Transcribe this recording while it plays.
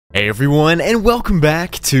Hey everyone, and welcome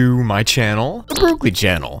back to my channel, the Broogli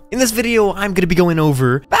channel. In this video, I'm going to be going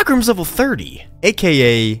over Backrooms level 30,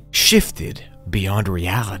 aka Shifted Beyond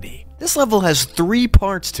Reality. This level has 3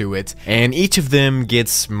 parts to it, and each of them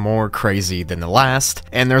gets more crazy than the last,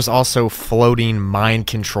 and there's also floating mind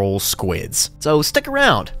control squids. So stick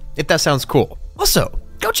around, if that sounds cool. Also,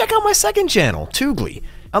 go check out my second channel, TheRelaxedMovement.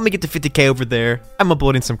 I'm gonna get to 50k over there. I'm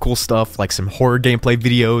uploading some cool stuff like some horror gameplay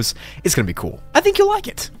videos. It's gonna be cool. I think you'll like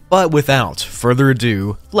it. But without further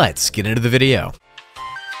ado, let's get into the video.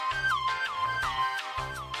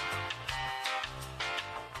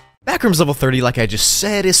 Backrooms level 30, like I just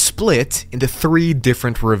said, is split into 3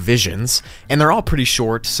 different revisions, and they're all pretty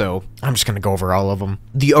short, so I'm just gonna go over all of them.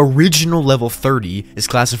 The original level 30 is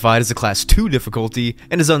classified as a class 2 difficulty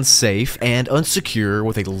and is unsafe and unsecure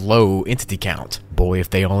with a low entity count. Boy,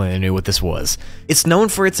 if they only knew what this was. It's known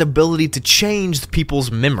for its ability to change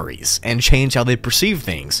people's memories and change how they perceive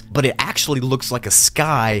things, but it actually looks like a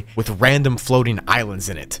sky with random floating islands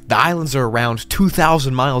in it. The islands are around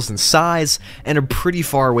 2,000 miles in size and are pretty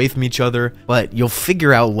far away from each other, but you'll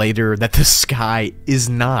figure out later that the sky is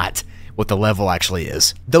not what the level actually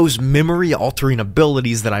is. Those memory-altering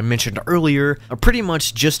abilities that I mentioned earlier are pretty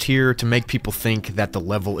much just here to make people think that the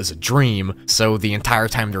level is a dream, so the entire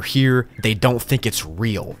time they're here, they don't think it's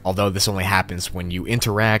real, although this only happens when you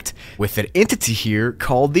interact with an entity here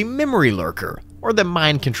called the Memory Lurker, or the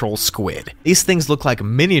mind control squid. These things look like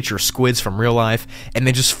miniature squids from real life, and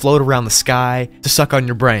they just float around the sky to suck on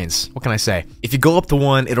your brains. What can I say? If you go up to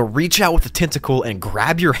one, it'll reach out with a tentacle and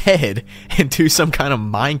grab your head and do some kind of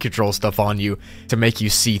mind control stuff on you to make you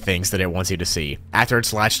see things that it wants you to see. After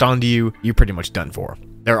it's latched onto you, you're pretty much done for.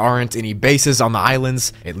 There aren't any bases on the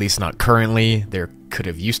islands, at least not currently. There could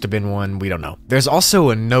have used to been one, we don't know. There's also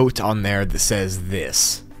a note on there that says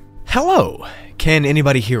this: "Hello, can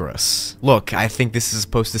anybody hear us? Look, I think this is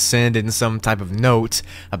supposed to send in some type of note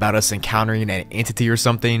about us encountering an entity or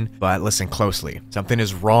something, but listen closely. Something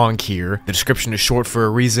is wrong here. The description is short for a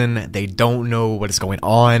reason. They don't know what is going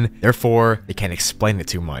on, therefore they can't explain it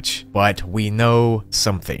too much. But we know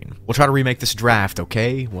something. We'll try to remake this draft,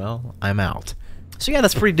 okay? Well, I'm out." So yeah,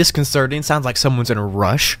 that's pretty disconcerting. Sounds like someone's in a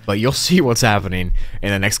rush, but you'll see what's happening in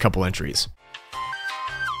the next couple entries.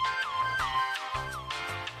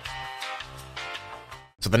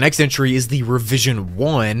 So the next entry is the Revision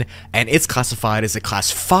 1, and it's classified as a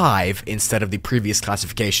Class 5 instead of the previous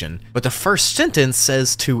classification. But the first sentence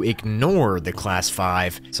says to ignore the Class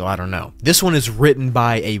 5, so I don't know. This one is written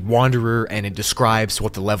by a wanderer, and it describes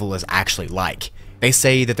what the level is actually like. They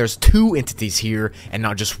say that there's 2 entities here and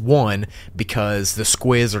not just one, because the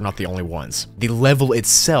squids are not the only ones. The level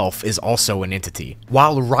itself is also an entity.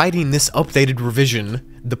 While writing this updated revision,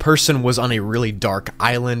 the person was on a really dark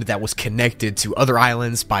island that was connected to other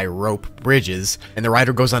islands by rope bridges, and the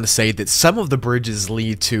writer goes on to say that some of the bridges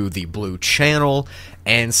lead to the Blue Channel,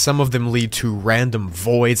 and some of them lead to random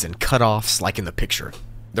voids and cutoffs like in the picture.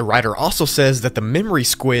 The writer also says that the memory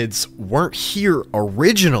squids weren't here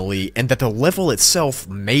originally, and that the level itself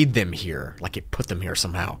made them here, like it put them here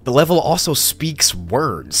somehow. The level also speaks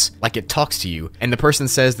words, like it talks to you, and the person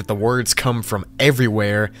says that the words come from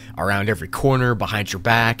everywhere, around every corner, behind your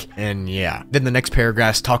back, and yeah. Then the next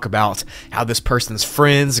paragraphs talk about how this person's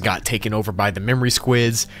friends got taken over by the memory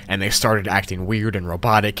squids, and they started acting weird and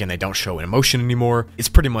robotic, and they don't show emotion anymore. It's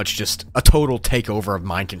pretty much just a total takeover of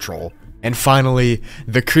mind control. And finally,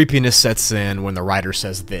 the creepiness sets in when the writer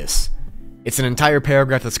says this. It's an entire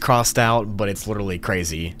paragraph that's crossed out, but it's literally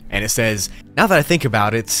crazy. And it says, "Now that I think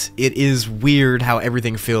about it, it is weird how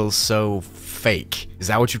everything feels so fake." Is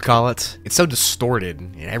that what you call it? It's so distorted,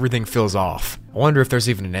 and everything feels off. I wonder if there's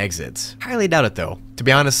even an exit. Highly doubt it though. To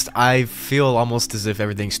be honest, I feel almost as if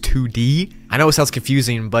everything's 2D. I know it sounds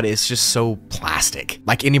confusing, but it's just so plastic.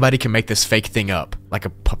 Like anybody can make this fake thing up, like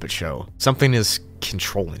a puppet show. Something is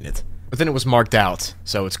controlling it. But then it was marked out,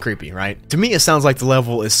 so it's creepy, right? To me, it sounds like the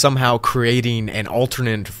level is somehow creating an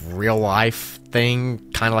alternate real-life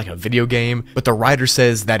thing, kind of like a video game, but the writer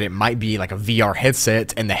says that it might be like a VR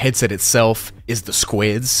headset, and the headset itself is the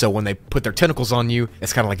squids, so when they put their tentacles on you,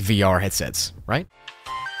 it's kind of like VR headsets, right?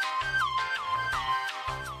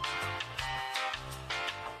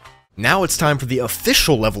 Now it's time for the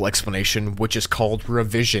official level explanation, which is called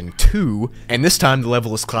Revision 2, and this time the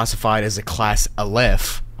level is classified as a Class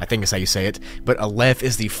Aleph. I think is how you say it, but Aleph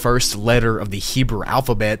is the first letter of the Hebrew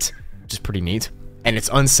alphabet, which is pretty neat. and it's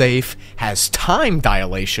unsafe, has time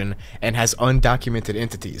dilation, and has undocumented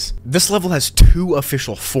entities. This level has two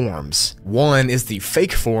official forms. One is the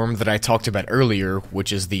fake form that I talked about earlier,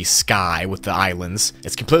 which is the sky with the islands.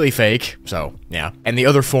 It's completely fake, so yeah. And the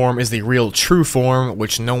other form is the real true form,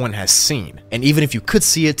 which no one has seen. And even if you could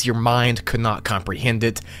see it, your mind could not comprehend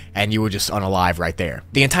it, and you would just unalive right there.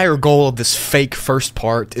 The entire goal of this fake first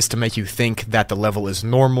part is to make you think that the level is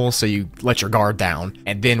normal, so you let your guard down.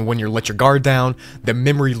 And then when you let your guard down, the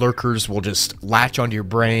memory lurkers will just latch onto your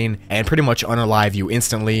brain and pretty much unalive you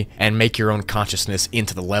instantly and make your own consciousness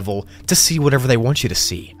into the level to see whatever they want you to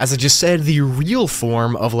see. As I just said, the real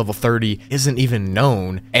form of level 30 isn't even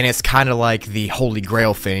known, and it's kind of like the Holy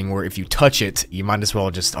Grail thing where if you touch it, you might as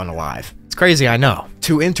well just unalive. It's crazy, I know.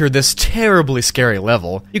 To enter this terribly scary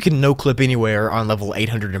level, you can no-clip anywhere on level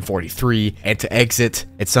 843, and to exit,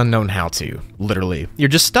 it's unknown how to. Literally, you're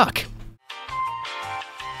just stuck.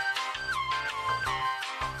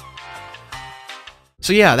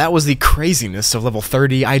 So yeah, that was the craziness of level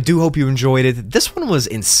 30. I do hope you enjoyed it. This one was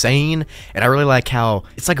insane, and I really like how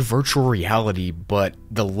it's like virtual reality, but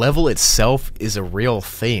the level itself is a real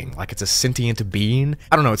thing. Like, it's a sentient being.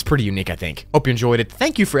 I don't know, it's pretty unique, I think. Hope you enjoyed it.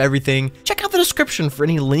 Thank you for everything. Check out the description for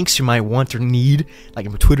any links you might want or need, like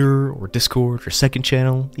my Twitter or Discord or second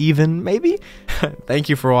channel, even, maybe? Thank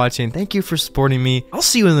you for watching. Thank you for supporting me. I'll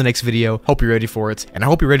see you in the next video. Hope you're ready for it, and I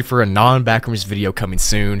hope you're ready for a non-Backrooms video coming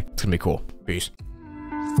soon. It's gonna be cool. Peace.